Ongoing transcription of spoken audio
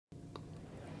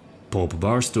Pull up a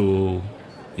bar stool.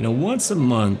 Once a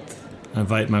month, I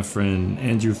invite my friend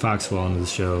Andrew Foxwell onto the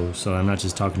show, so I'm not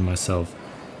just talking to myself.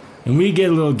 And we get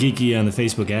a little geeky on the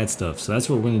Facebook ad stuff, so that's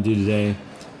what we're going to do today.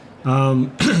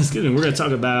 Excuse me, we're going to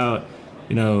talk about,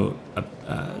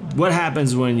 what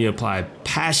happens when you apply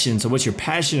passion, so what you're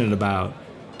passionate about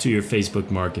to your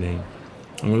Facebook marketing.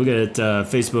 And we'll look at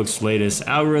Facebook's latest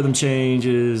algorithm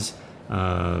changes,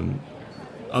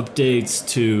 updates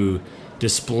to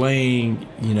displaying,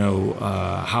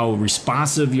 how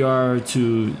responsive you are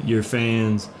to your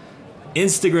fans.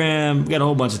 Instagram, we got a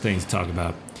whole bunch of things to talk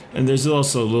about. And there's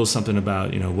also a little something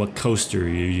about, what coaster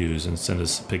you use, and send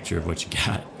us a picture of what you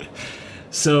got.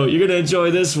 So you're going to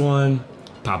enjoy this one.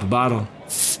 Pop a bottle.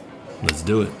 Let's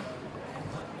do it.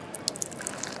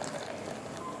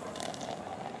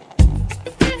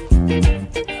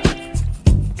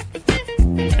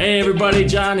 Hey everybody,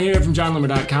 John here from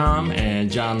JohnLimber.com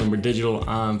and John Limber Digital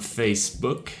on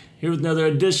Facebook. Here with another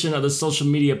edition of the Social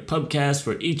Media PUBCAST,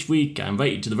 where each week I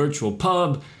invite you to the virtual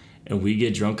pub and we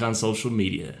get drunk on social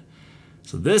media.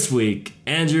 So this week,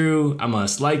 Andrew, I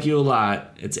must like you a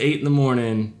lot. It's 8 in the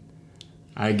morning.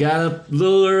 I got up a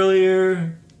little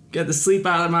earlier, got the sleep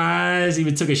out of my eyes,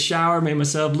 even took a shower, made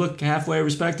myself look halfway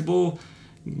respectable.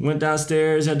 Went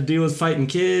downstairs, had to deal with fighting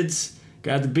kids,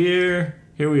 got the beer.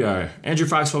 Here we are. Andrew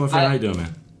Foxwell, my friend. How you doing,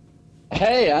 man?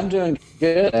 Hey, I'm doing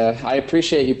good. I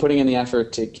appreciate you putting in the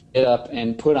effort to get up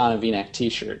and put on a V-neck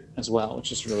T-shirt as well,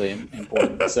 which is really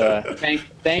important. So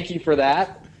thank you for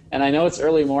that. And I know it's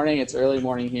early morning. It's early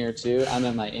morning here, too. I'm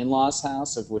at my in-laws'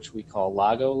 house, of which we call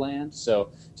Lago Land.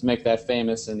 So to make that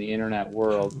famous in the internet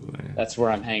world, that's where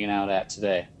I'm hanging out at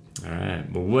today. All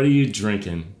right. Well, what are you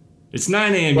drinking? It's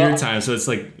 9 a.m. your time, so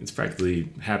it's practically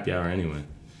happy hour anyway.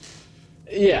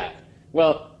 Yeah.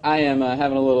 Well, I am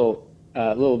having a little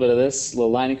bit of this,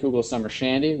 little Leinenkugel Summer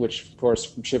Shandy, which, of course,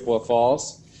 from Chippewa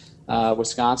Falls,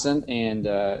 Wisconsin, and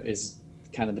is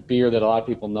kind of the beer that a lot of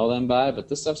people know them by. But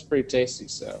this stuff's pretty tasty,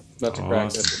 so about to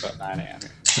crack this at about 9 a.m.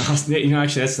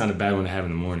 Actually, that's not a bad one to have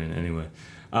in the morning anyway.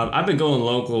 I've been going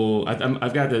local.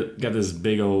 I've got this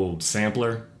big old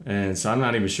sampler, and so I'm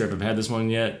not even sure if I've had this one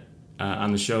yet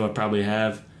on the show. I probably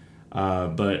have,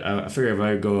 but I figure if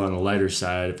I go on the lighter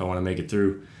side, if I want to make it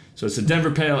through. So it's a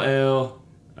Denver Pale Ale,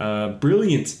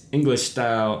 brilliant English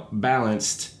style,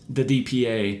 balanced, the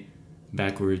DPA.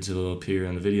 Backwards, it'll appear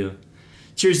on the video.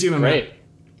 Cheers to you, my man. Great.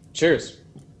 Cheers.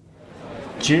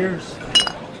 Cheers.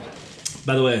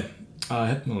 By the way,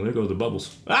 there go the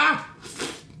bubbles. Ah!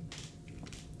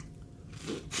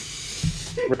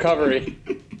 Recovery.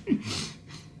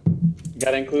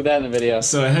 Got to include that in the video.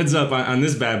 So a heads up on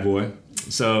this bad boy.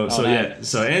 So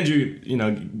Andrew,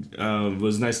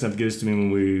 was nice enough to give this to me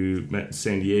when we met in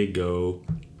San Diego.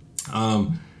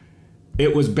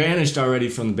 It was banished already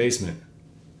from the basement.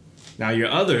 Now your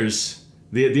others,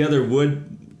 the other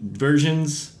wood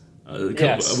versions,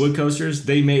 wood coasters,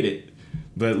 they made it,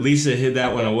 but Lisa hid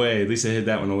that one away.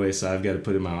 So I've got to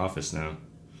put it in my office now.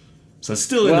 So it's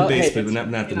still in the basement, but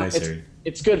not the nice area.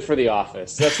 It's good for the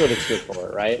office. That's what it's good for,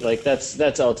 right? Like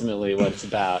that's ultimately what it's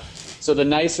about. So the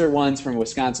nicer ones from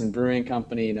Wisconsin Brewing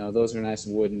Company, those are nice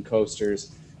wooden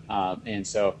coasters. And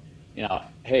so,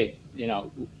 hey,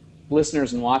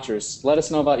 listeners and watchers, let us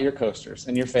know about your coasters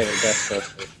and your favorite best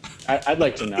coaster. I'd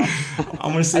like to know. I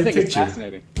want to see a picture. It's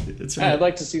fascinating. That's right. Yeah, I'd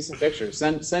like to see some pictures.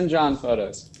 Send John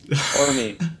photos or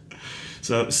me.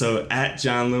 So at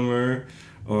John Limber,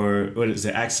 or what is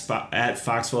it? At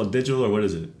Foxwell Digital, or what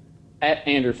is it? At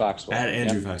Andrew Foxwell. At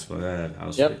Andrew Foxwell. I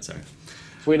was right. Sorry.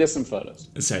 Tweet us some photos.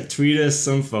 That's right. Tweet us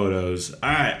some photos. All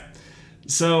right.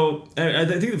 So I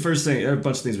think the first thing, there are a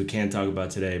bunch of things we can talk about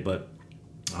today, but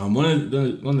one of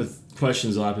the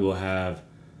questions a lot of people have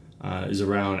is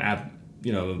around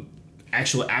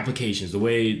actual applications, the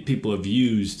way people have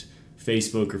used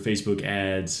Facebook or Facebook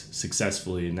ads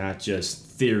successfully, not just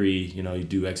theory. You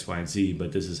do X, Y, and Z,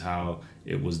 but this is how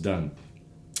it was done.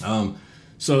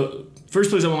 So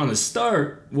first place I wanted to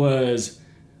start was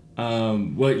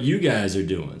what you guys are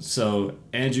doing. So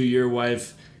Andrew, your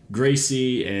wife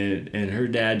Gracie, and her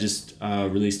dad just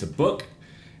released a book,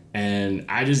 and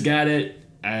I just got it.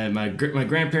 And my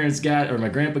grandparents got it, or my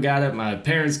grandpa got it, my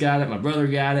parents got it, my brother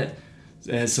got it,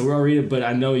 and so we're all reading it. But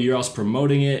I know you're also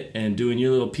promoting it and doing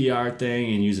your little PR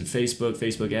thing and using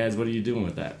Facebook ads. What are you doing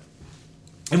with that?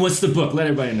 And what's the book? Let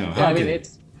everybody know.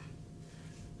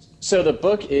 So the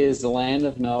book is The Land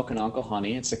of Milk and Uncle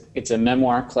Honey. It's a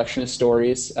memoir collection of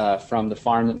stories from the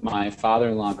farm that my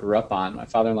father-in-law grew up on. My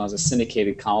father-in-law is a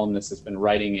syndicated columnist that's been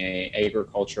writing a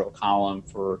agricultural column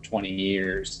for 20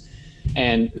 years.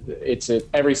 And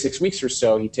every 6 weeks or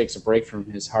so, he takes a break from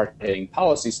his hard-hitting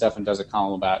policy stuff and does a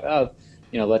column about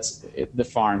the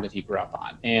farm that he grew up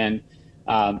on. And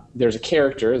there's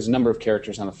a number of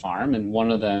characters on the farm, and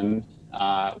one of them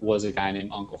was a guy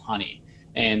named Uncle Honey.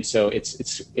 And so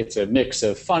it's a mix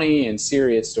of funny and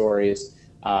serious stories.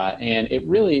 And it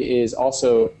really is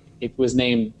also, it was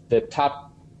named the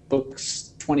top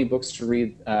 20 books to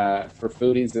read for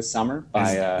foodies this summer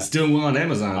by it's doing well on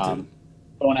Amazon too.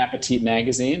 Bon Appetit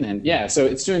magazine, and so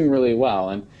it's doing really well.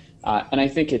 And I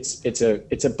think it's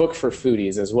a book for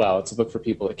foodies as well. It's a book for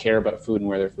people that care about food and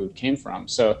where their food came from.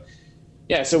 So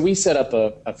we set up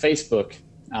a Facebook,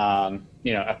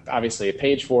 obviously a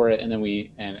page for it, and then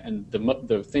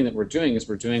the thing that we're doing is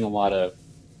we're doing a lot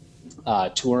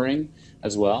of touring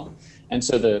as well. And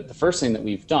so the first thing that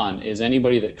we've done is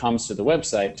anybody that comes to the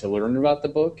website to learn about the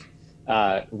book,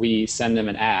 we send them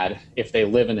an ad if they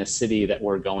live in a city that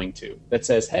we're going to that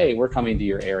says, hey, we're coming to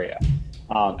your area.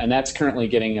 And that's currently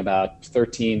getting about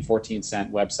 14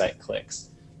 cent website clicks,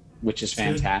 which is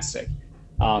fantastic.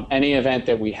 Any event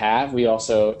that we have, we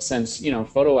also, since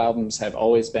photo albums have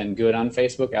always been good on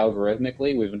Facebook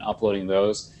algorithmically, we've been uploading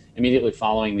those immediately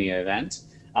following the event.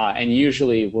 And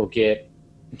usually we'll get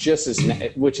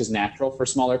which is natural for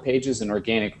smaller pages, an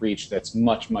organic reach that's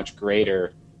much, much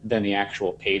greater than the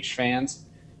actual page fans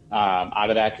out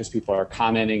of that, because people are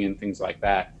commenting and things like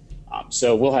that.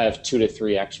 So we'll have 2 to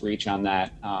 3x reach on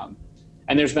that.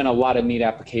 And there's been a lot of neat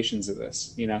applications of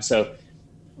this, so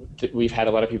we've had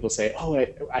a lot of people say, oh,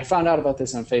 I found out about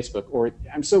this on Facebook, or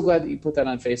I'm so glad that you put that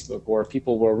on Facebook, or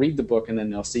people will read the book and then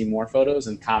they'll see more photos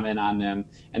and comment on them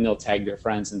and they'll tag their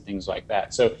friends and things like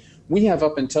that. So we have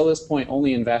up until this point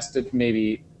only invested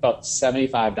maybe about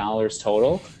 $75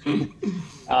 total.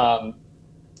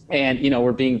 And,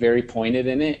 we're being very pointed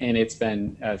in it, and it's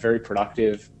been very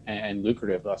productive and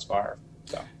lucrative thus far.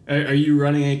 So, are you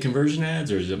running any conversion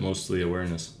ads, or is it mostly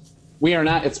awareness? We are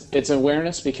not. It's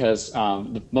awareness, because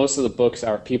most of the books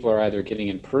people are either getting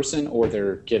in person or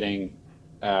they're getting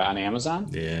on Amazon.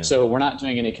 Yeah. So we're not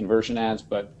doing any conversion ads,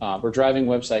 but we're driving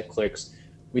website clicks.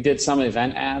 We did some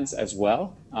event ads as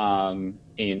well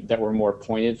that were more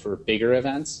pointed for bigger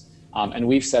events. And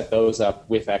we've set those up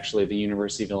with actually the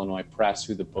University of Illinois Press,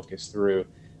 who the book is through,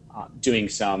 doing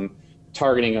some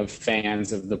targeting of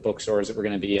fans of the bookstores that we're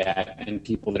going to be at, and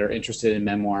people that are interested in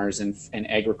memoirs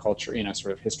and agriculture,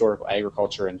 sort of historical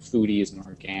agriculture and foodies and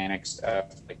organic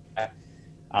stuff like that.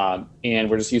 And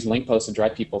we're just using link posts to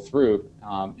drive people through.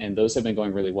 And those have been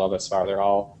going really well thus far. They're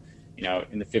all,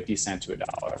 in the 50 cent to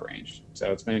 $1 range.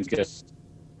 So it's been good.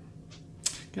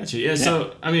 Gotcha. Yeah.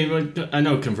 So, I mean, I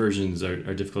know conversions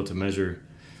are difficult to measure.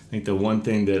 I think the one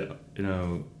thing that,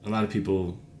 a lot of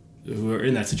people who are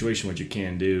in that situation, what you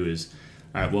can do is,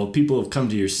 all right, well, people have come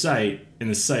to your site, and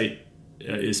the site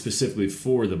is specifically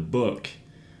for the book.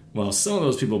 Well, some of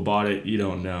those people bought it, you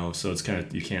don't know. So it's kind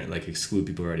of, you can't exclude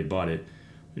people who already bought it.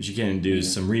 What you can do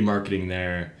is some remarketing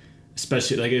there,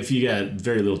 especially if you got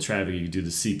very little traffic, you can do the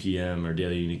CPM or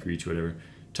daily unique reach, whatever,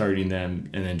 targeting them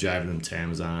and then driving them to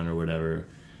Amazon or whatever.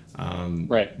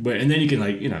 Right. But and then you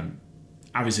can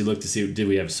obviously look to see, did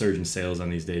we have surge in sales on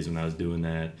these days when I was doing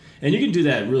that? And you can do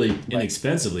that really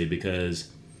inexpensively, because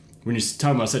when you're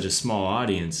talking about such a small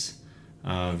audience,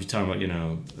 if you're talking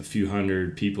about a few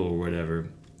hundred people or whatever,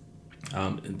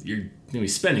 you're going to be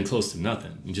spending close to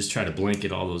nothing. You just try to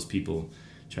blanket all those people,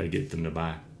 try to get them to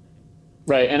buy.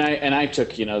 Right, and I took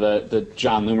the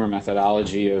John Loomer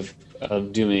methodology of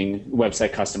doing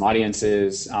website custom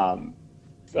audiences,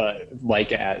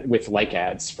 with like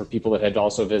ads for people that had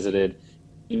also visited,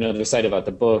 the site about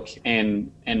the book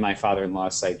and my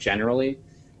father-in-law's site generally,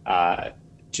 that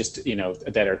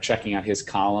are checking out his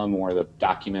column or the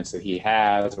documents that he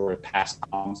has or past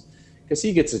columns, because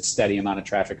he gets a steady amount of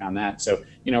traffic on that. So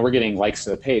we're getting likes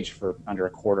to the page for under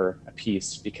 $0.25 a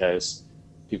piece, because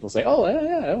people say, oh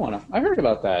yeah, I heard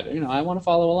about that. I want to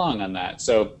follow along on that.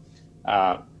 So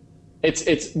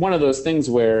it's one of those things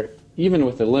where even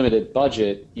with a limited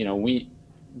budget,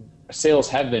 sales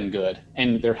have been good,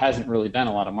 and there hasn't really been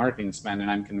a lot of marketing spend.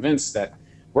 And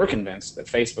we're convinced that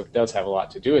Facebook does have a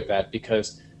lot to do with that,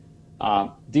 because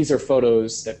these are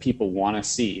photos that people want to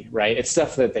see, right? It's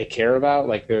stuff that they care about.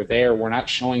 They're there. We're not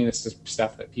showing this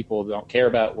stuff that people don't care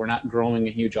about. We're not growing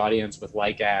a huge audience with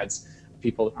like ads.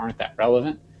 People that aren't that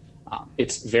relevant.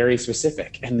 It's very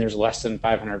specific, and there's less than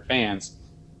 500 fans,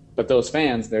 but those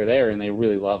fans, they're there and they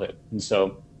really love it. And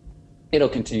so it'll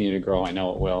continue to grow. I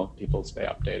know it will. People stay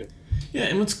updated. Yeah,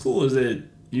 and what's cool is that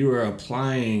you are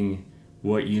applying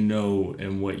what you know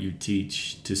and what you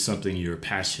teach to something you're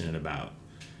passionate about,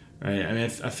 right? I mean,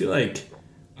 I feel like,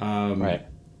 right.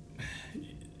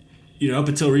 Up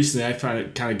until recently, I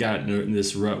kind of got in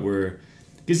this rut where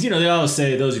because they always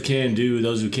say those who can do,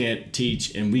 those who can't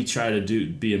teach, and we try to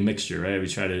be a mixture, right? We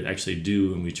try to actually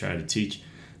do and we try to teach.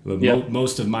 But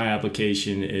most of my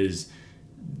application is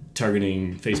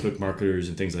targeting Facebook marketers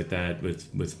and things like that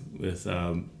with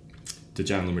the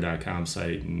johnloomer.com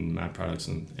site and my products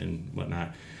and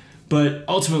whatnot. But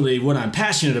ultimately, what I'm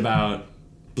passionate about,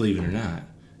 believe it or not,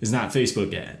 is not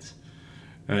Facebook ads.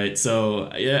 All right, so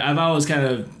I've always kind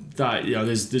of thought,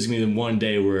 there's going to be one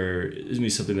day where there's going to be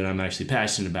something that I'm actually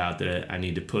passionate about that I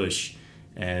need to push,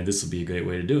 and this will be a great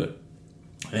way to do it.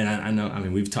 And I know,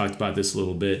 we've talked about this a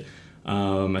little bit.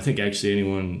 I think actually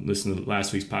anyone listening to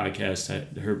last week's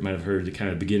podcast might have heard the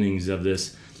kind of beginnings of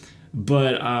this.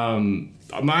 But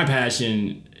my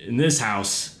passion in this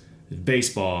house is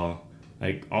baseball.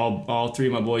 Like all three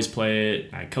of my boys play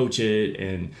it. I coach it,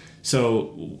 and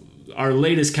so our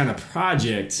latest kind of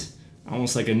project,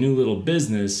 almost like a new little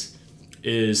business,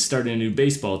 is starting a new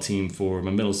baseball team for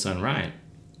my middle son Ryan.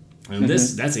 And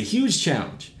that's a huge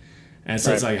challenge. And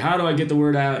so It's like, how do I get the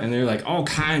word out? And there are like all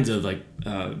kinds of like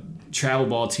travel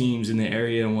ball teams in the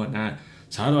area and whatnot.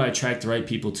 So how do I attract the right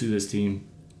people to this team?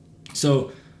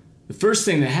 So the first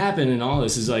thing that happened in all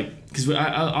this is like, because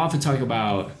I often talk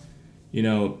about,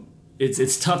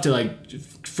 it's tough to like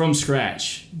from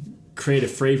scratch create a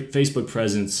Facebook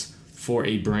presence for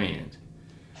a brand.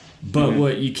 But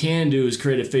what you can do is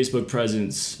create a Facebook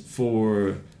presence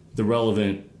for the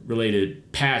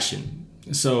related passion.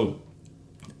 So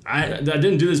I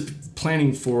didn't do this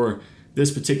planning for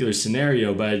this particular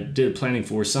scenario, but I did planning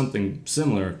for something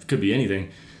similar. It could be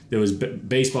anything that was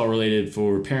baseball related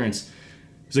for parents.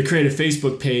 So I created a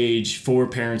Facebook page for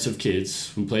parents of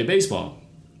kids who play baseball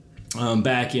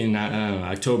back in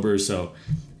October or so.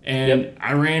 And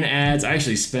I ran ads. I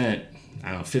actually spent,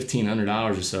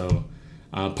 $1,500 or so,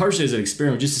 partially as an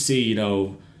experiment, just to see,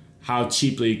 how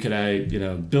cheaply could I,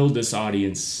 build this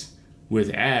audience with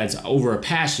ads over a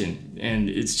passion. And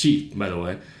it's cheap, by the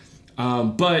way.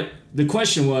 But the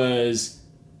question was,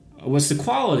 what's the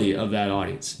quality of that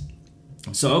audience?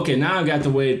 So, okay, now I've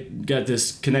got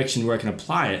this connection where I can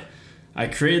apply it. I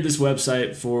created this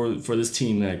website for this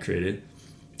team that I created.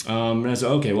 And I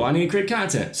said, okay, well, I need to create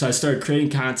content. So I started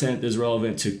creating content that's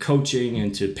relevant to coaching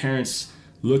and to parents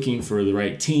looking for the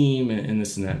right team and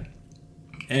this and that.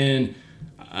 And,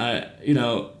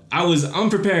 I was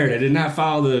unprepared. I did not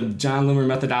follow the John Loomer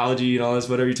methodology and all this,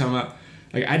 whatever you're talking about.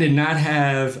 Like, I did not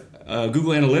have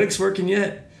Google Analytics working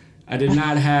yet. I did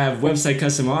not have website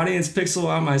custom audience pixel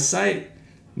on my site.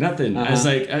 Nothing. I was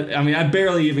like, I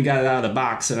barely even got it out of the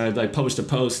box, and I like published a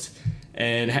post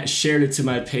and shared it to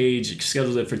my page,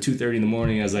 scheduled it for 2:30 in the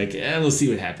morning. I was like, we'll see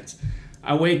what happens.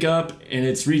 I wake up and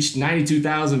it's reached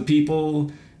 92,000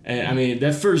 people. And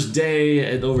that first day,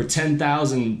 at over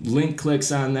 10,000 link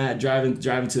clicks on that, driving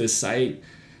to the site.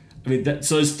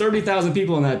 So there's 30,000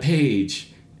 people on that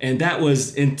page, and that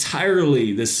was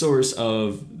entirely the source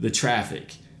of the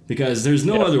traffic because there's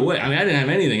no other way. I didn't have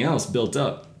anything else built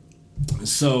up.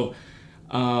 So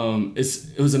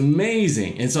it was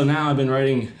amazing. And so now I've been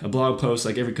writing a blog post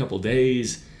like every couple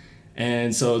days.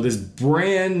 And so this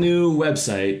brand new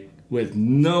website with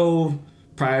no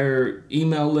prior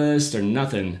email list or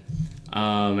nothing.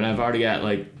 And I've already got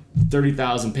like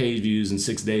 30,000 page views in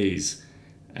 6 days.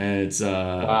 And it's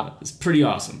it's pretty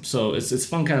awesome. So it's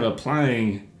fun kind of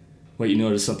applying what you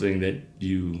know to something that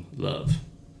you love.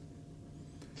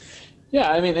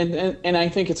 Yeah, and I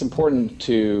think it's important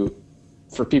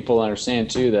for people to understand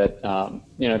too that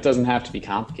it doesn't have to be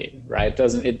complicated, right? It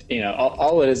doesn't.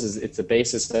 All it is it's the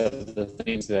basis of the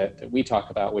things that we talk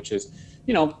about, which is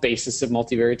basis of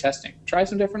multivariate testing. Try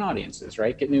some different audiences,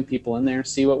 right? Get new people in there,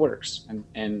 see what works,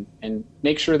 and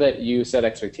make sure that you set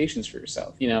expectations for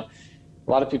yourself. A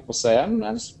lot of people say,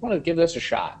 I just want to give this a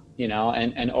shot,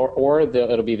 or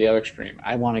it'll be the other extreme.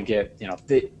 I want to get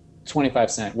the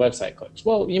 25-cent website clicks.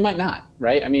 Well, you might not,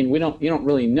 right? You don't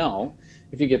really know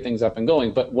if you get things up and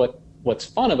going. But what's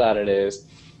fun about it is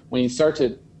when you start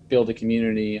to build a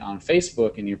community on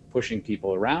Facebook and you're pushing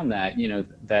people around that,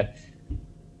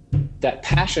 that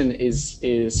passion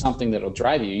is something that'll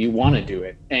drive you. You want to do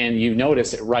it, and you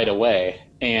notice it right away.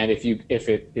 And if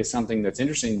it is something that's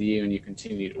interesting to you and you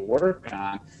continue to work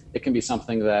on, it can be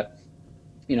something that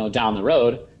down the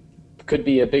road could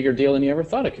be a bigger deal than you ever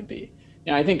thought it could be.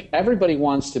 I think everybody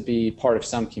wants to be part of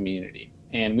some community.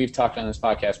 And we've talked on this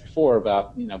podcast before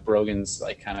about, Brogan's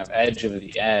like kind of edge of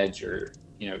the edge, or,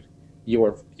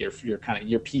 your kind of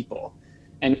your people,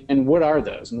 and what are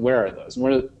those, and where are those,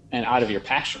 and out of your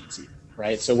passions, even,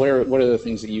 right? So what are the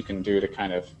things that you can do to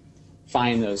kind of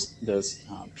find those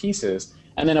pieces,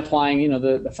 and then applying,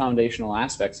 the foundational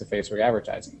aspects of Facebook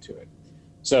advertising to it.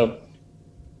 So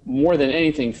more than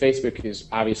anything, Facebook is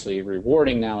obviously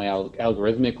rewarding now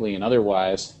algorithmically and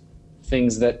otherwise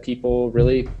things that people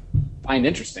really find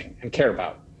interesting and care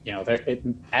about.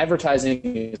 Advertising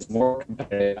is more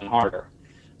competitive and harder.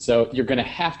 So you're going to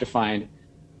have to find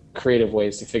creative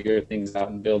ways to figure things out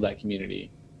and build that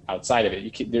community outside of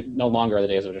it. There no longer are the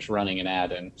days of just running an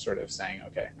ad and sort of saying,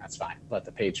 okay, that's fine, let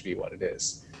the page be what it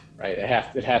is, right?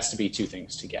 It has to be two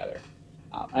things together.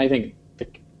 I think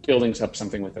building up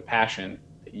something with the passion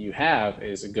that you have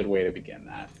is a good way to begin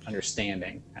that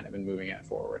understanding kind of and moving it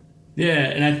forward. Yeah,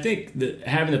 and I think that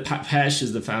having the passion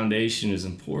as the foundation is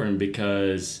important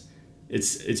because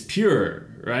it's pure,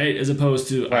 right? As opposed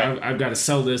to right. I've got to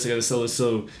sell this, I got to sell this.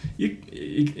 So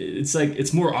it's like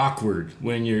it's more awkward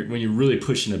when you're really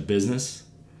pushing a business,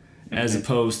 as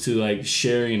opposed to like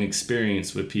sharing an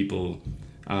experience with people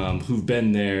who've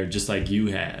been there just like you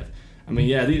have. I mean,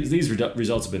 yeah, these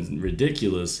results have been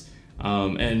ridiculous,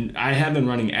 and I have been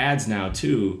running ads now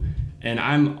too. And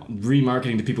I'm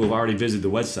remarketing to people who've already visited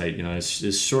the website.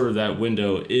 As short that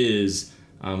window is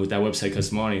with that website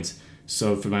custom audience.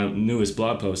 So for my newest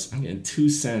blog post, I'm getting 2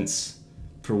 cents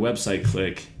per website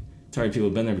click. Target people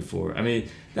have been there before. I mean,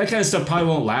 that kind of stuff probably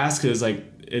won't last because like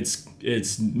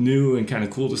it's new and kind of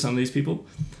cool to some of these people.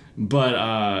 But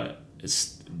I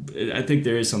think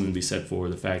there is something to be said for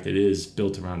the fact that it is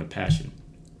built around a passion.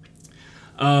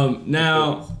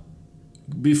 Now.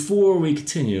 Before we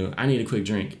continue, I need a quick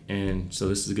drink, and so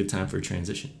this is a good time for a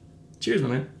transition. Cheers, my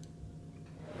man.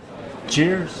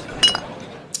 Cheers.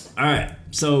 All right,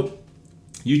 so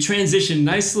you transitioned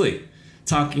nicely,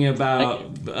 talking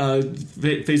about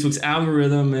Facebook's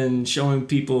algorithm and showing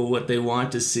people what they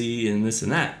want to see and this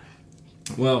and that.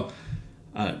 Well,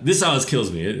 this always kills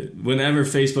me. Whenever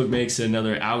Facebook makes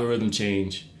another algorithm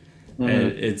change,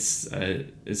 it's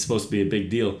supposed to be a big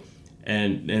deal.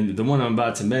 And the one I'm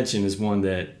about to mention is one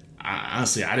that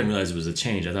honestly I didn't realize it was a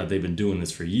change. I thought they've been doing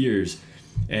this for years.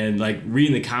 And like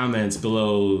reading the comments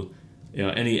below,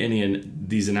 any of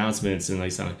these announcements and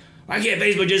like something, why can't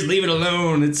Facebook just leave it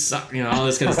alone? It's all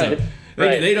this kind of stuff.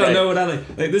 They don't know what I like.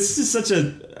 Like this is such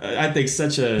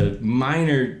a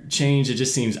minor change. It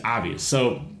just seems obvious.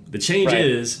 So the change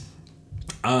is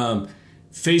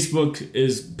Facebook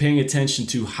is paying attention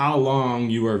to how long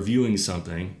you are viewing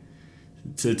something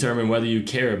to determine whether you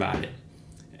care about it.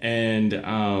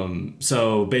 And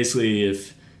so basically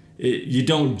you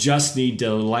don't just need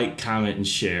to like, comment, and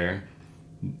share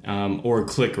or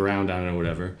click around on it or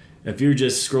whatever. If you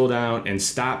just scroll down and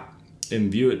stop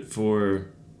and view it for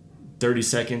 30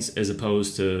 seconds as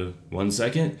opposed to 1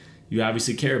 second, you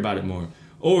obviously care about it more.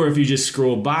 Or if you just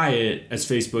scroll by it, as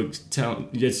Facebook telling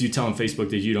Facebook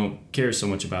that you don't care so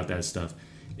much about that stuff.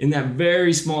 In that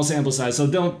very small sample size. So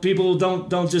don't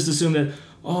just assume that,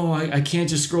 I can't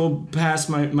just scroll past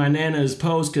my Nana's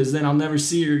post because then I'll never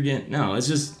see her again. No, it's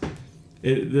just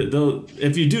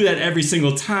if you do that every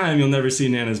single time, you'll never see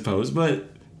Nana's post. But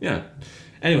yeah,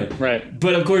 anyway. Right.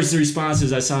 But of course, the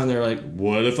responses I saw in there like,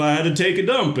 what if I had to take a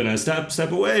dump and I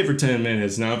step away for 10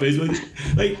 minutes? Now Facebook,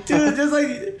 like, dude, just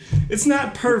like it's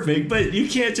not perfect, but you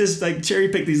can't just like cherry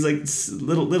pick these like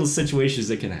little situations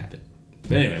that can happen.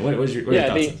 But anyway, what are your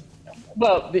thoughts?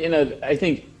 I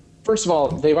think, first of all,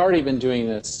 they've already been doing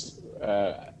this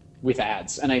with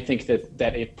ads, and I think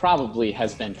that it probably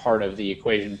has been part of the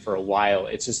equation for a while.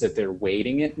 It's just that they're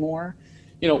weighting it more.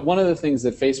 One of the things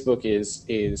that Facebook is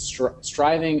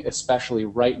striving, especially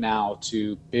right now,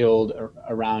 to build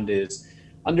around is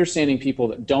understanding people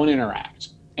that don't interact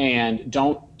and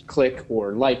don't click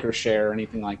or like or share or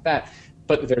anything like that,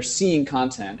 but they're seeing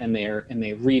content and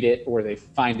they read it or they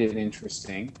find it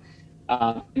interesting.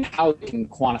 And how they can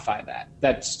quantify that.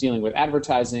 That's dealing with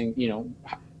advertising.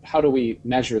 How do we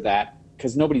measure that?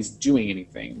 Because nobody's doing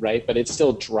anything, right? But it's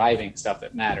still driving stuff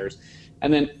that matters.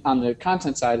 And then on the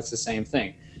content side, it's the same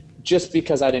thing. Just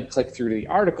because I didn't click through the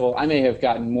article, I may have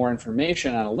gotten more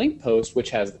information on a link post, which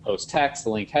has the post text,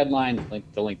 the link headline,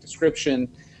 the link description,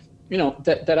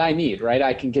 that I need, right?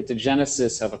 I can get the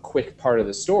genesis of a quick part of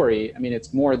the story. I mean,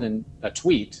 it's more than a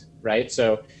tweet, right?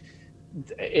 So.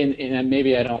 And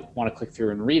maybe I don't want to click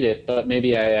through and read it, but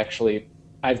maybe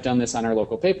I've done this on our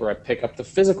local paper. I pick up the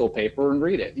physical paper and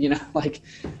read it,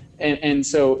 and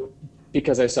so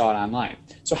because I saw it online.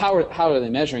 So how are they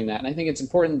measuring that? And I think it's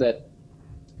important that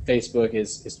Facebook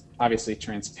is obviously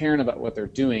transparent about what they're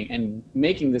doing and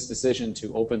making this decision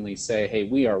to openly say, hey,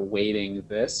 we are weighting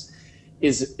this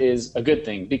is a good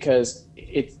thing because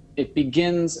it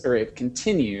begins or it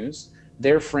continues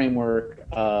their framework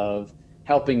of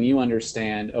helping you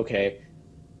understand, okay,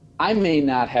 I may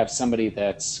not have somebody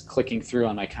that's clicking through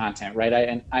on my content,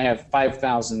 right? I have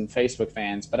 5,000 Facebook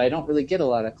fans, but I don't really get a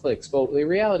lot of clicks. Well, the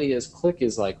reality is click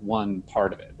is like one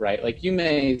part of it, right? Like you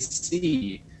may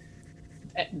see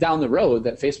down the road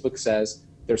that Facebook says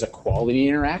there's a quality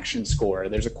interaction score,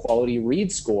 there's a quality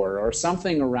read score, or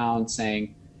something around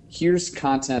saying, here's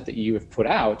content that you have put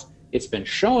out. It's been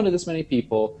shown to this many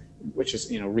people, which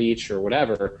is, reach or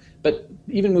whatever. But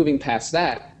even moving past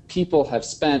that, people have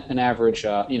spent an average,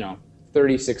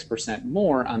 36%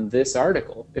 more on this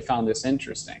article. They found this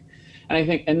interesting.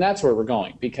 And that's where we're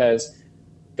going, because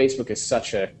Facebook is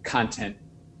such a content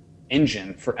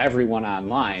engine for everyone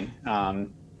online.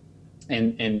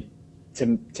 And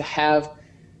to have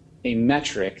a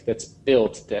metric that's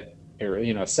built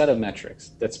a set of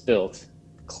metrics that's built,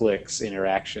 clicks,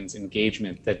 interactions,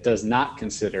 engagement, that does not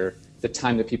consider the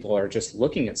time that people are just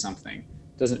looking at something,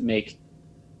 doesn't make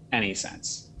any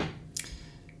sense.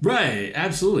 Right,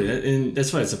 absolutely. And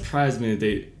that's why it surprised me that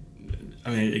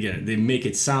they make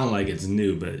it sound like it's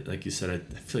new, but like you said,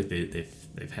 I feel like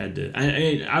they've had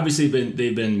to. Obviously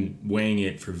they've been weighing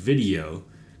it for video,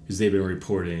 because they've been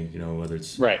reporting, whether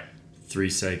it's right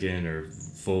 3-second or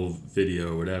full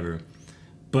video or whatever.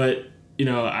 But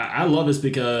I love this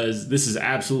because this is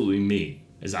absolutely me,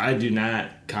 as I do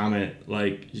not comment,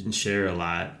 like, and share a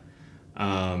lot.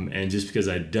 And just because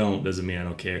I don't doesn't mean I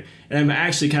don't care. And I'm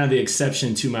actually kind of the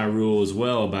exception to my rule as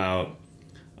well about,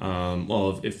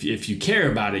 if you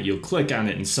care about it, you'll click on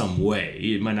it in some way.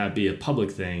 It might not be a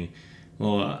public thing.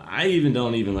 Well, I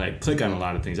don't even click on a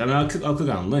lot of things. I mean, I'll click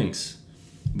on links,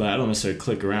 but I don't necessarily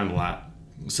click around a lot.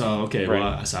 So, okay, right.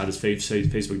 Well, so I just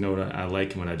Facebook know what I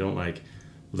like and what I don't like.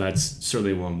 Well, that's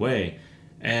certainly one way.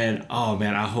 And, oh,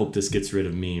 man, I hope this gets rid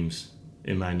of memes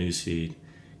in my newsfeed.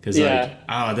 Because,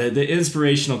 the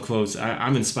inspirational quotes,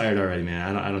 I'm inspired already,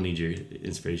 man. I don't need your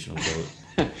inspirational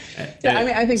quote.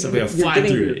 I think somebody will fly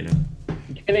through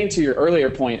it, Getting to your earlier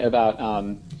point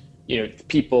about,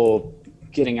 people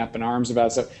getting up in arms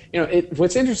about stuff.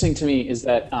 What's interesting to me is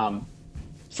that,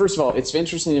 first of all, it's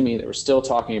interesting to me that we're still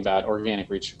talking about organic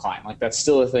reach decline. Like, that's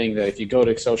still a thing that if you go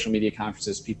to social media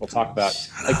conferences, people talk about.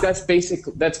 Like, that's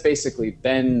basically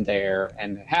been there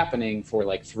and happening for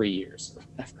like 3 years or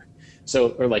whatever. So,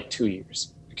 or like 2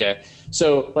 years. Okay.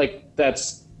 So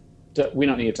we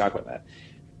don't need to talk about that.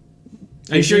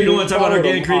 Are you sure you don't want to talk about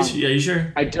organic reach? Yeah, you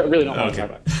sure? I really don't want to talk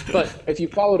about it. But if you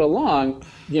followed along,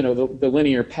 the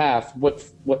linear path, what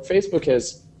Facebook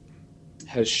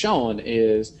has shown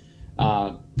is,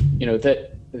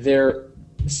 that they're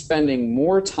spending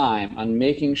more time on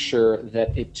making sure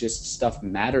that stuff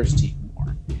matters to you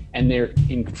more, and they're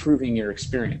improving your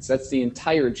experience. That's the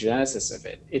entire genesis of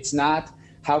it. It's not,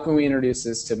 how can we introduce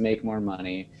this to make more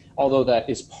money? Although that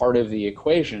is part of the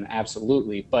equation,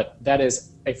 absolutely. But that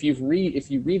is, if you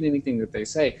read anything that they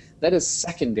say, that is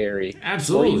secondary,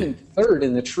 absolutely, or even third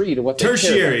in the tree to what they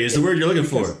tertiary is the word you're looking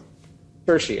for.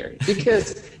 Tertiary,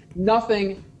 because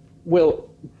nothing will.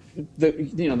 The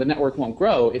network won't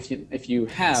grow if you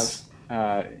have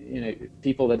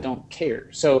people that don't care.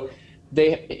 So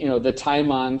the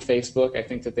time on Facebook, I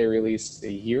think that they released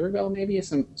a year ago, maybe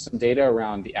some data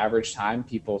around the average time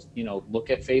people look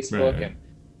at Facebook, right, and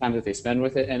time that they spend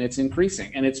with it, and it's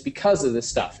increasing, and it's because of this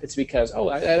stuff. It's because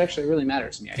that actually really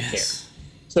matters to me. I care.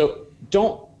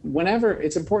 So whenever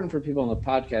it's important for people on the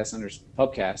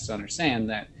PUBCAST to understand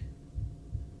that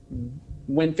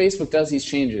when Facebook does these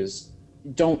changes,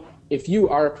 if you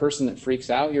are a person that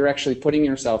freaks out, you're actually putting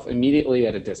yourself immediately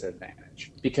at a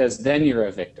disadvantage, because then you're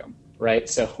a victim, right?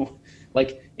 So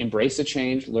embrace a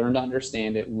change, learn to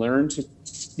understand it, learn to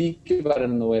speak about it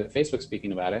in the way that Facebook's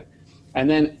speaking about it, and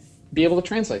then be able to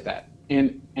translate that.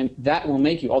 And that will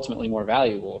make you ultimately more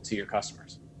valuable to your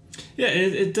customers. Yeah,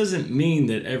 it doesn't mean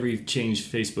that every change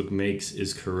Facebook makes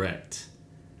is correct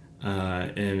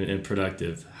and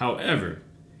productive. However,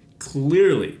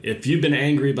 clearly, if you've been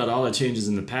angry about all the changes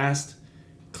in the past,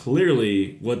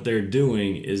 clearly what they're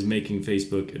doing is making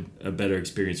Facebook a better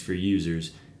experience for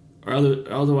users. Or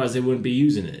otherwise, they wouldn't be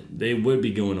using it. They would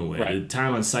be going away. Right. The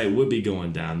time on site would be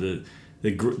going down.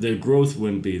 The growth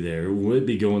wouldn't be there. It would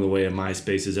be going the way of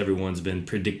MySpace, as everyone's been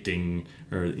predicting,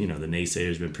 or the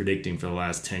naysayers been predicting for the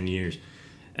last 10 years.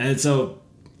 And so,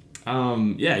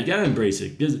 you got to embrace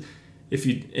it, because if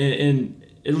you and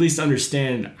at least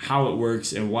understand how it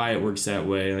works and why it works that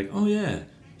way. Like, oh yeah,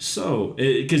 so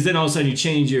because then all of a sudden you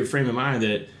change your frame of mind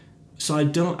that, so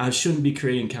I shouldn't be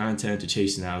creating content to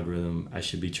chase an algorithm. I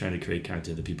should be trying to create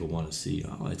content that people want to see.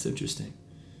 Oh, that's interesting.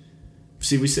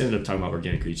 See, we ended up talking about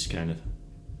organic reach, kind of.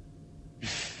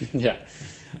 Yeah.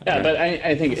 Yeah, but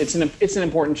I think it's an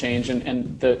important change,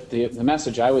 and the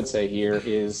message I would say here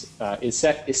is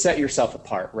set yourself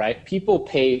apart, right?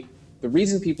 The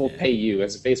reason people pay you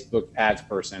as a Facebook ads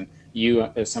person, you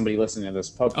as somebody listening to this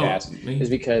podcast, is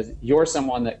because you're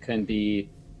someone that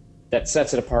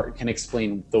sets it apart and can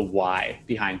explain the why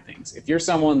behind things. If you're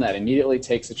someone that immediately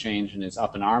takes a change and is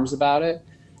up in arms about it,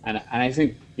 and I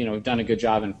think we've done a good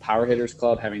job in Power Hitters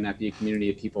Club having that be a community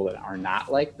of people that are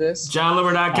not like this.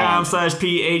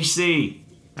 JohnLiver.com/PHC.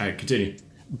 All right, continue.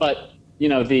 But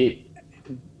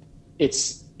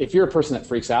if you're a person that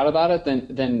freaks out about it,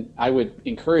 then I would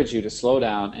encourage you to slow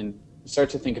down and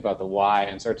start to think about the why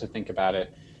and start to think about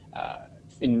it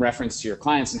in reference to your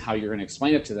clients and how you're going to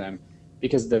explain it to them.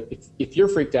 Because if you're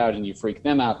freaked out and you freak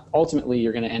them out, ultimately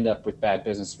you're going to end up with bad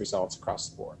business results across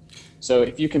the board. So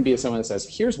if you can be someone that says,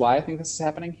 here's why I think this is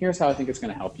happening, here's how I think it's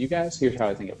going to help you guys, here's how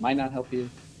I think it might not help you,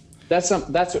 that's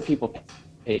what people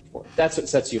pay for. That's what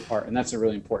sets you apart, and that's a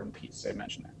really important piece. I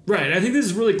mentioned that. Right. I think this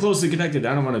is really closely connected.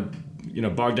 I don't want to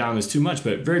bog down this too much,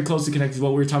 but very closely connected to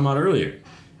what we were talking about earlier.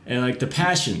 And like the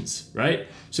passions, right?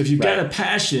 So if you've got a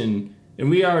passion, and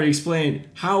we already explained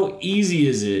how easy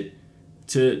is it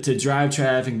to drive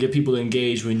traffic and get people to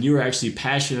engage when you're actually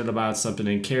passionate about something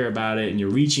and care about it, and you're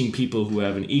reaching people who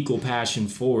have an equal passion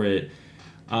for it,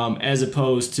 as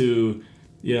opposed to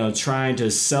trying to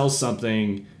sell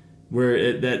something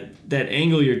where that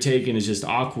angle you're taking is just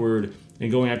awkward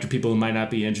and going after people who might not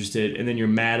be interested, and then you're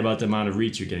mad about the amount of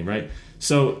reach you're getting, right?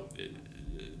 So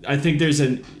I think there's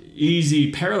an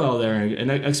easy parallel there, an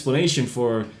explanation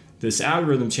for this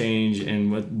algorithm change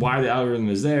and why the algorithm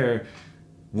is there.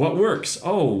 What works?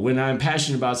 Oh, when I'm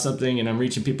passionate about something and I'm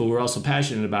reaching people who are also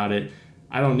passionate about it,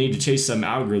 I don't need to chase some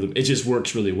algorithm. It just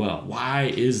works really well.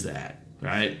 Why is that,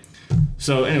 right?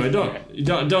 So anyway,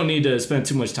 don't need to spend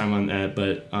too much time on that,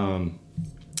 but I'm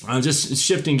just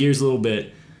shifting gears a little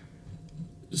bit.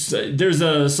 So there's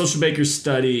a Social Bakers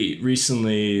study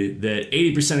recently that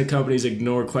 80% of companies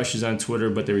ignore questions on Twitter,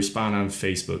 but they respond on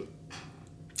Facebook.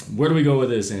 Where do we go with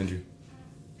this, Andrew?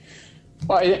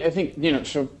 Well, I think,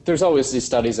 so there's always these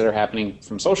studies that are happening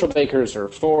from Social Bakers or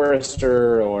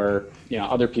Forrester or,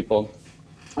 other people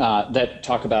that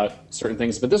talk about certain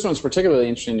things. But this one's particularly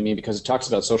interesting to me because it talks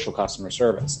about social customer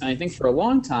service. And I think for a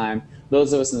long time,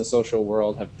 those of us in the social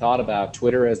world have thought about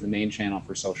Twitter as the main channel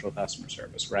for social customer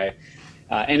service, right?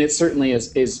 And it certainly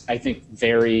is I think,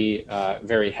 very,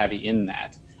 very heavy in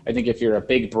that. I think if you're a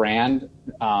big brand,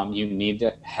 you need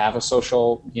to have a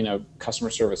social, customer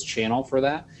service channel for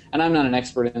that. And I'm not an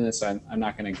expert in this. I'm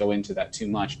not going to go into that too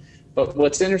much. But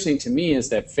what's interesting to me is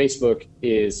that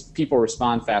people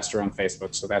respond faster on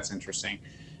Facebook, so that's interesting.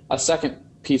 A second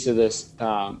piece of this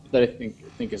that I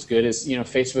think is good is,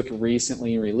 Facebook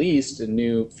recently released a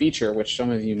new feature, which some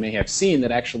of you may have seen,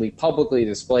 that actually publicly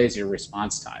displays your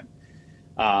response time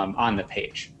on the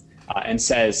page. And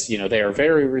says, they are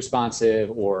very responsive,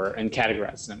 and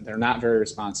categorizes them. They're not very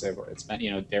responsive, or it's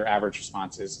been, their average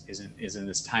response is in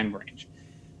this time range.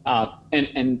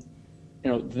 And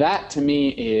that to me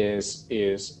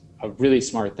is a really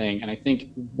smart thing. And I think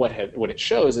what it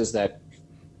shows is that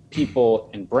people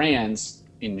and brands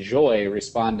enjoy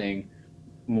responding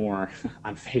more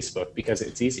on Facebook because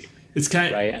it's easier. It's kind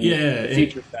of, right? And the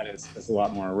feature set is a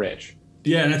lot more rich.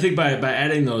 Yeah, and I think by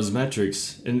adding those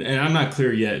metrics, and I'm not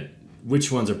clear yet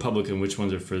which ones are public and which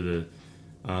ones are for the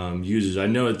users. I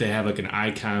know that they have like an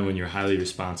icon when you're highly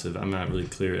responsive. I'm not really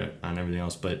clear on everything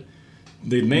else, but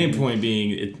the main point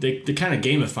being they're kind of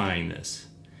gamifying this,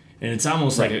 and it's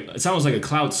almost like a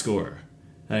clout score.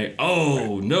 Like,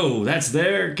 no, that's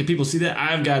there. Can people see that?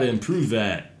 I've got to improve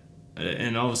that,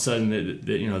 and all of a sudden,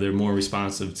 they're more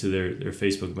responsive to their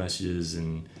Facebook messages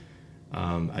and.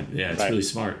 It's really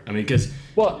smart. I mean, because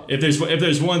if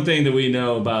there's one thing that we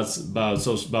know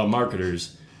about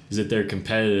marketers is that they're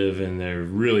competitive and they're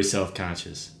really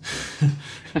self-conscious.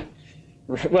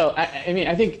 Well,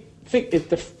 I think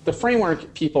the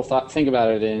framework people think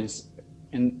about it is,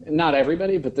 and not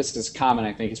everybody, but this is common.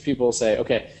 I think is people say,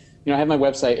 okay, I have my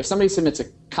website. If somebody submits a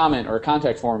comment or a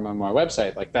contact form on my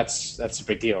website, like that's a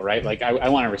big deal, right? Like I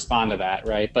want to respond to that,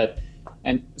 right?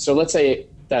 And so let's say.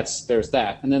 There's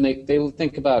that, and then they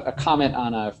think about a comment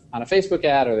on a Facebook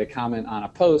ad, or they comment on a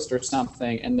post or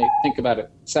something, and they think about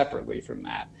it separately from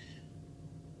that.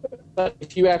 But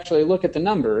if you actually look at the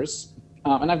numbers,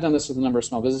 and I've done this with a number of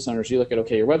small business owners, you look at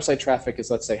your website traffic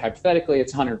is, let's say hypothetically,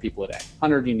 it's 100 people a day,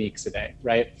 100 uniques a day,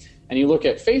 right? And you look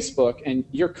at Facebook, and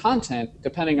your content,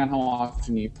 depending on how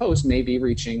often you post, may be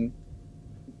reaching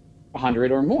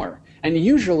 100 or more, and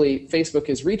usually Facebook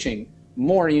is reaching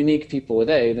more unique people a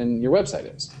day than your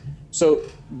website is. So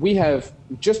we have,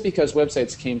 just because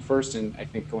websites came first, and I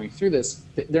think going through this,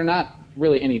 they're not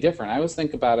really any different. I always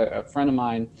think about it. A friend of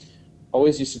mine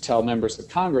always used to tell members of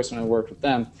Congress when I worked with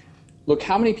them, look,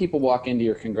 how many people walk into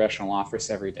your congressional office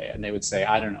every day? And they would say,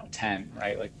 I don't know, 10,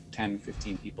 right? Like 10,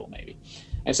 15 people maybe.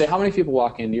 And say, how many people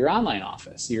walk into your online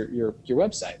office, your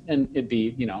website? And it'd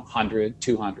be, 100,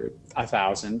 200,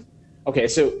 1,000. Okay,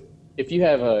 so if you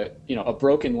have a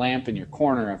broken lamp in your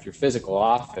corner of your physical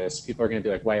office, people are going to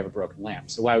be like, why have a broken lamp?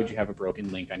 So why would you have a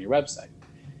broken link on your website?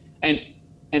 And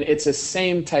it's the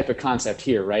same type of concept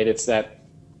here, right? It's that,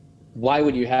 why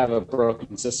would you have a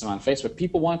broken system on Facebook?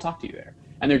 People want to talk to you there,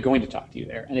 and they're going to talk to you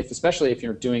there. And especially if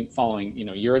you're following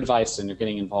your advice, and you're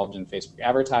getting involved in Facebook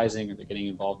advertising, or they're getting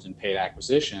involved in paid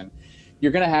acquisition,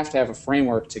 you're going to have a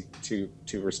framework to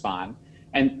respond.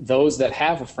 And those that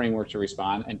have a framework to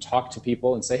respond and talk to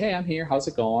people and say, hey, I'm here, how's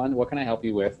it going? What can I help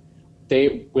you with?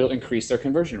 They will increase their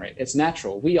conversion rate. It's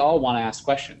natural. We all want to ask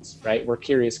questions, right? We're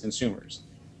curious consumers.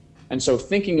 And so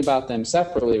thinking about them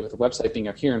separately, with the website being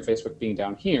up here and Facebook being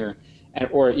down here,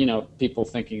 or people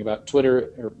thinking about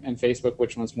Twitter and Facebook,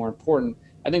 which one's more important,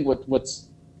 I think what's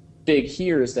big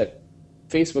here is that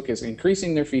Facebook is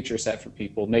increasing their feature set for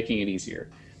people, making it easier.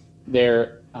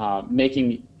 They're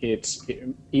making it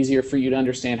easier for you to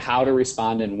understand how to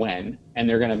respond and when, and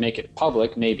they're going to make it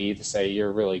public, maybe, to say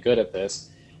you're really good at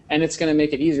this. And it's going to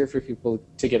make it easier for people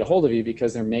to get a hold of you,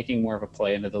 because they're making more of a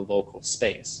play into the local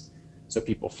space. So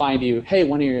people find you, hey,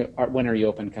 when are you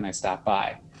open? Can I stop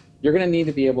by? You're going to need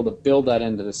to be able to build that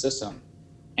into the system.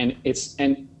 And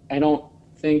I don't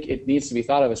think it needs to be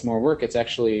thought of as more work. It's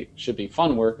actually should be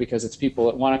fun work, because it's people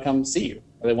that want to come see you,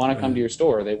 or they want to come to your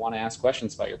store, or they want to ask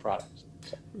questions about your products.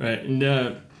 Right.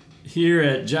 And here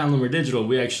at John Loomer Digital,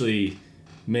 we actually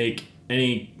make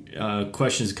any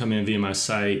questions come in via my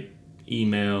site,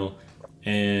 email,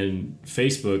 and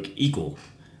Facebook equal.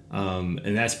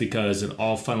 And that's because it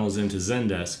all funnels into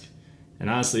Zendesk. And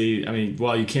honestly, I mean,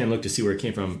 while you can look to see where it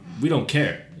came from, we don't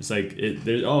care. It's like,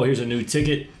 here's a new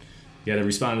ticket. You got to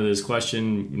respond to this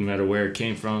question no matter where it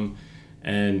came from.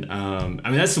 And I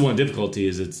mean, that's the one difficulty,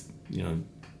 is it's,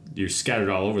 you're scattered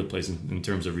all over the place in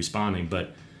terms of responding.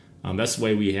 But that's the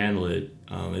way we handle it,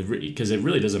 because it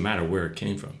really doesn't matter where it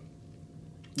came from.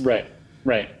 Right.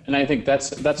 And I think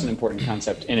that's an important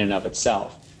concept in and of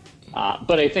itself.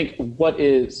 But I think what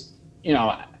is,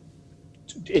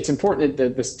 it's important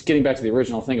that this, getting back to the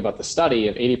original thing about the study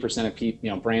of 80% of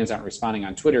people, brands aren't responding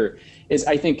on Twitter, is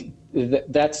I think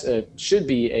that's should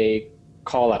be a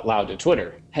call out loud to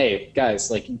Twitter. Hey guys,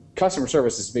 like, customer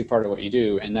service is a big part of what you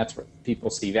do, and that's where people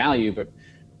see value, but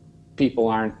people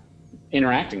aren't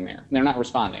interacting there. They're not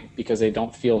responding because they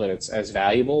don't feel that it's as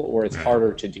valuable, or it's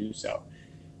harder to do so.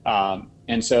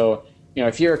 And so,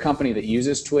 if you're a company that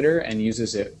uses Twitter and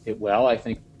uses it well, I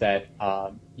think that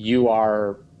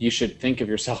you should think of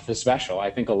yourself as special. I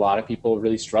think a lot of people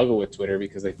really struggle with Twitter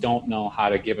because they don't know how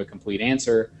to give a complete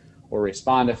answer or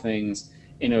respond to things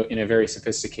in a very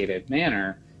sophisticated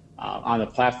manner on the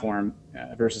platform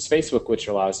versus Facebook, which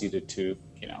allows you to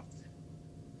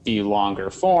be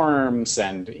longer form,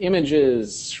 send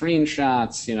images,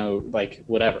 screenshots, like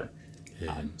whatever.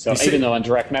 Yeah. So even though on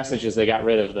direct messages, they got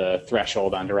rid of the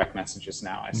threshold on direct messages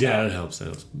now. Yeah, that helps.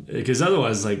 Because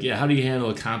otherwise, how do you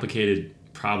handle a complicated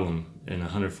problem in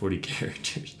 140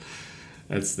 characters?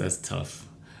 That's tough.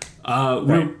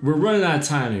 We're running out of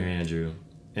time here, Andrew.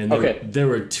 And there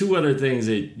were two other things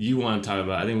that you want to talk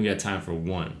about. I think we got time for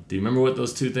one. Do you remember what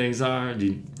those two things are?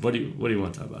 What do you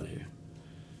want to talk about here?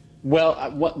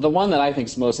 Well, the one that I think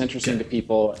is most interesting to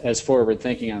people as forward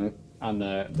thinking on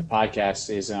the podcast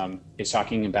is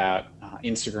talking about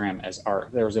Instagram as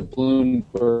art. There was a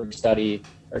Bloomberg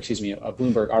a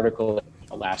Bloomberg article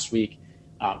last week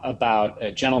about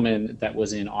a gentleman that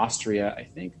was in Austria, I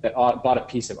think, that bought a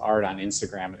piece of art on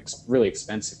Instagram, a really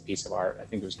expensive piece of art. I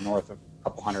think it was north of a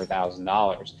couple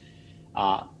 $100,000.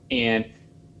 And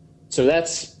so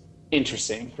that's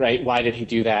interesting, right? Why did he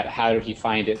do that? How did he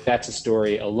find it? That's a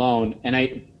story alone. And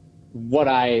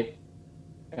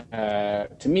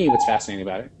to me, what's fascinating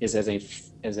about it is as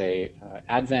a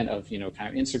advent of kind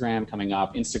of Instagram coming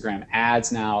up. Instagram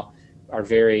ads now are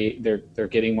they're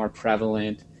getting more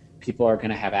prevalent. People are going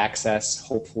to have access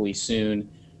hopefully soon.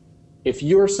 If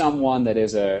you're someone that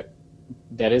is a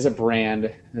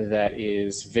brand that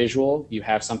is visual, you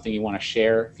have something you want to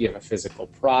share. If you have a physical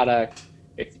product,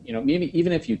 maybe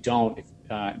even if you don't,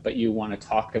 but you want to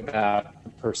talk about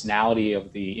the personality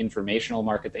of the informational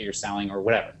market that you're selling or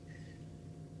whatever.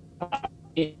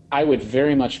 I would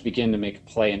very much begin to make a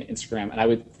play in Instagram, and I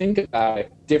would think about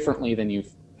it differently than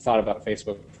you've thought about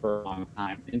Facebook for a long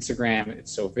time. Instagram,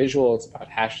 it's so visual, it's about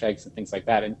hashtags and things like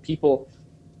that, and people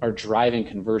are driving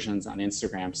conversions on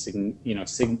Instagram,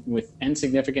 with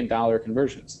insignificant dollar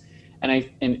conversions.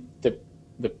 And the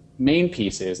main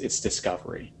piece is it's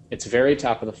discovery. It's very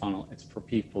top of the funnel. It's for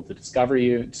people to discover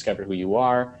you, discover who you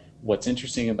are, what's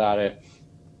interesting about it,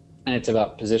 and it's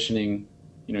about positioning,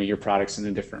 your products in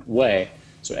a different way.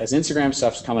 So as Instagram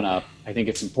stuff's coming up, I think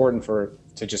it's important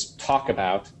to just talk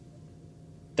about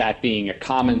that being a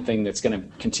common thing that's going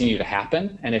to continue to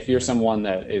happen. And if you're someone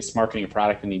that is marketing a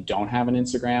product and you don't have an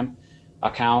Instagram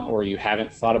account, or you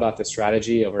haven't thought about the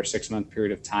strategy over a 6-month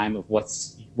period of time of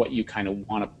what you kind of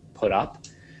want to put up,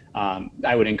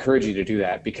 I would encourage you to do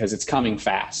that, because it's coming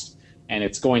fast and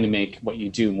it's going to make what you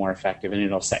do more effective, and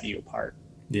it'll set you apart.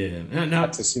 Yeah.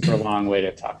 That's a super long way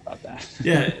to talk about that.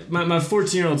 Yeah. My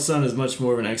 14-year-old son is much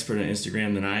more of an expert on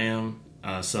Instagram than I am.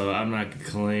 So I'm not going to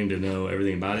claim to know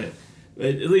everything about it.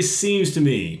 It at least seems to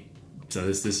me, so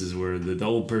this is where the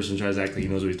old person tries to act like he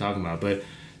knows what he's talking about, but it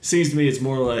seems to me it's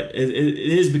more like, it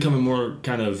is becoming more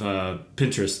kind of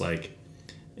Pinterest-like,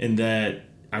 in that,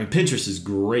 Pinterest is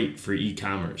great for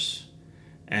e-commerce.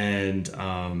 And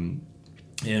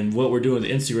what we're doing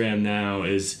with Instagram now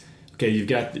is, okay, you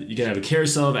can have a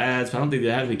carousel of ads, but I don't think they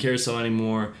have to be carousel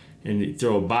anymore, and you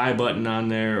throw a buy button on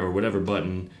there or whatever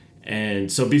button.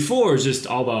 And so before, it's just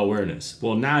all about awareness.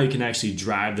 Well, now you can actually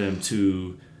drive them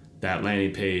to that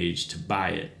landing page to buy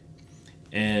it.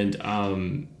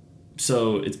 And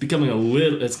so it's becoming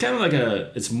it's kind of like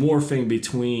it's morphing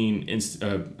between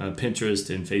Pinterest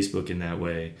and Facebook in that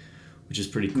way, which is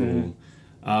pretty cool.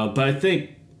 But I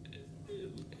think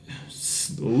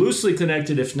loosely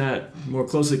connected, if not more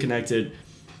closely connected,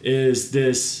 is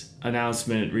this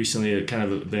announcement recently, kind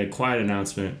of a quiet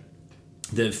announcement,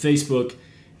 that Facebook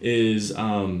is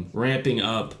ramping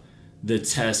up the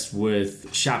test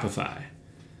with Shopify.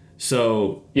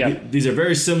 So these are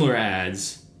very similar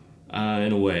ads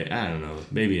in a way. I don't know,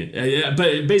 maybe.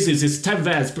 But basically, it's this type of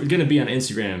ad that's going to be on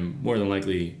Instagram more than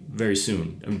likely very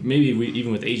soon. Maybe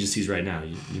even with agencies right now,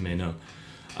 you may know.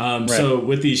 So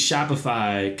with these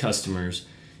Shopify customers,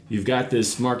 you've got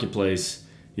this marketplace.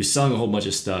 You're selling a whole bunch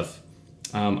of stuff.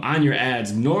 On your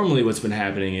ads, normally what's been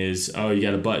happening is, you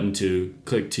got a button to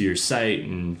click to your site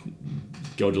and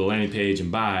go to the landing page and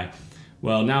buy.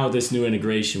 Well, now with this new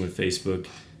integration with Facebook,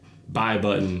 buy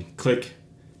button, click,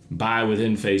 buy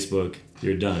within Facebook,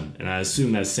 you're done. And I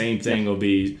assume that same thing will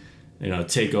be,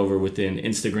 take over within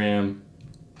Instagram,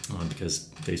 because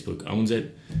Facebook owns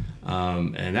it.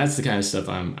 And that's the kind of stuff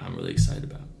I'm really excited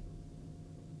about.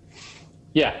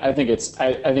 Yeah, I think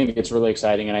it's really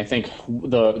exciting, and I think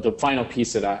the final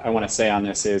piece that I want to say on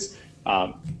this is,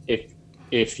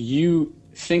 if you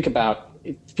think about,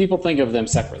 people think of them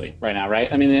separately right now, right?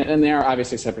 And they are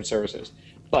obviously separate services,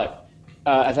 but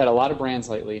I've had a lot of brands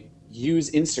lately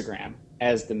use Instagram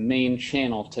as the main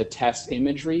channel to test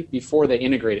imagery before they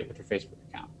integrate it with their Facebook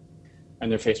account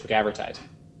and their Facebook advertising,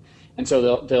 and so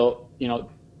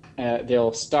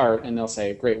they'll start and they'll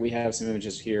say, great, we have some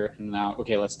images here, and now,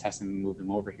 okay, let's test them and move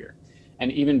them over here.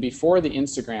 And even before the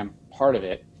Instagram part of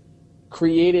it,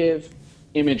 creative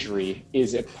imagery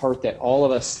is a part that all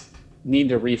of us need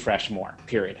to refresh more,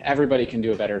 period. Everybody can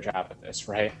do a better job at this,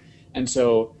 right? And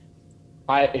so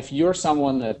if you're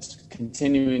someone that's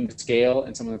continuing to scale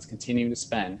and someone that's continuing to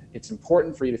spend, it's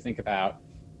important for you to think about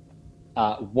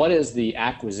what is the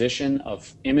acquisition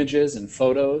of images and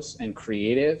photos and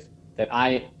creative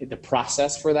the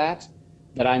process for that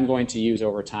I'm going to use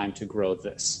over time to grow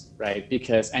this, right?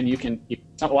 Because,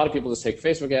 a lot of people just take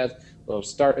Facebook ads, they'll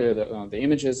start the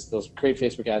images, they'll create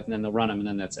Facebook ads, and then they'll run them, and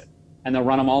then that's it. And they'll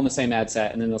run them all in the same ad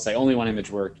set, and then they'll say only one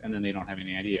image worked, and then they don't have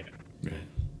any idea. Right.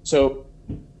 So,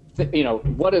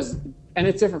 and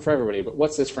it's different for everybody, but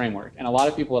what's this framework? And a lot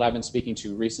of people that I've been speaking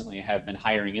to recently have been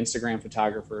hiring Instagram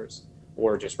photographers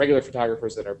or just regular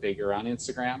photographers that are bigger on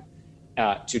Instagram,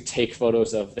 to take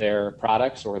photos of their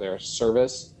products or their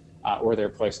service or their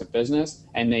place of business,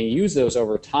 and they use those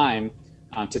over time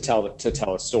to tell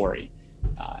a story.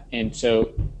 And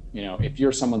so, if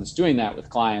you're someone that's doing that with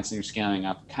clients and you're scaling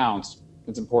up accounts,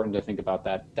 it's important to think about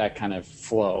that kind of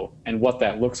flow and what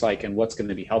that looks like and what's going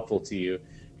to be helpful to you,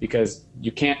 because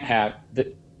you can't have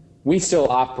that. We still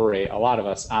operate, a lot of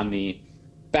us, on the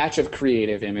batch of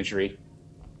creative imagery,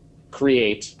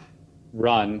 create,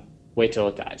 run, wait till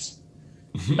it dies.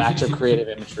 Batch of creative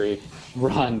imagery,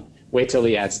 run, wait till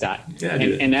the ads die. Yeah,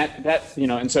 and that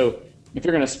and so if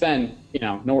you're going to spend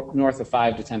north of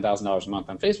 $5,000 to $10,000 a month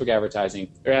on Facebook advertising,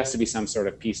 there has to be some sort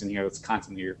of piece in here that's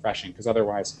constantly refreshing, because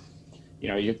otherwise,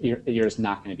 you're just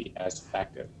not going to be as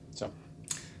effective. So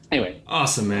anyway,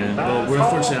 awesome, man. Well, we're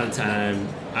unfortunately out of time.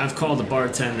 I've called the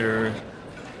bartender,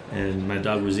 and my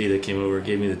dog Rosita came over,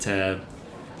 gave me the tab.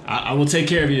 I will take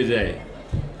care of you today.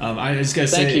 I just gotta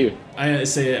say, Thank you. I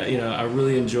say, I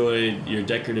really enjoyed your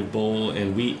decorative bowl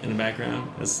and wheat in the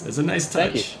background. It's a nice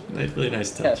touch. Really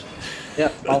nice touch. Yeah.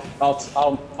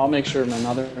 I'll make sure my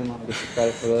mother-in-law gets the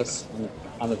credit for this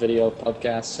on the video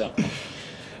PUBCAST. So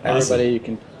everybody, you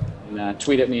can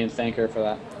tweet at me and thank her for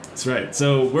that. That's right.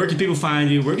 So where can people find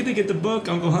you? Where can they get the book,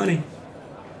 Uncle Honey?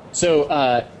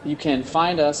 So you can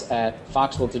find us at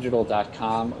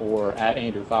foxwelldigital.com or at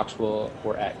Andrew Foxwell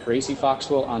or at Gracie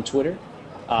Foxwell on Twitter.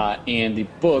 And the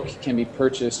book can be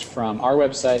purchased from our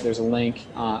website. There's a link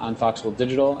on Foxwell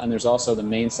Digital, and there's also the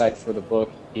main site for the book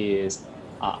is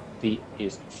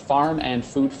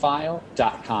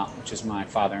farmandfoodfile.com, which is my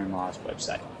father-in-law's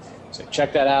website. So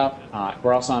check that out.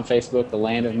 We're also on Facebook, The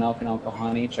Land of Milk and Uncle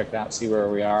Honey. Check it out, see where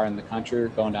we are in the country. We're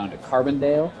going down to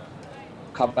Carbondale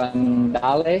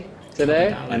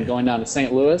today, and going down to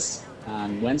St. Louis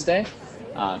on Wednesday.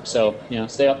 So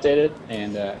stay updated,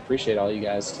 and appreciate all you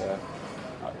guys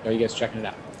checking it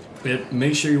out.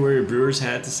 Make sure you wear your Brewers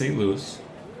hat to St.Louis.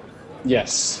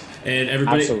 Yes. And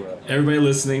everybody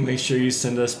listening, make sure you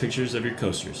send us pictures of your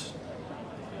coasters.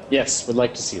 Yes, would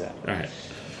like to see that.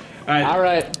 All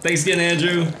right. Thanks again,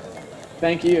 Andrew.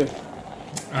 Thank you.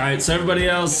 All right, so everybody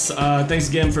else, thanks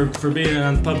again for being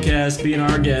on the PUBCAST, being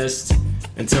our guest.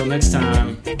 Until next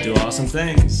time, do awesome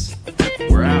things.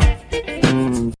 We're out.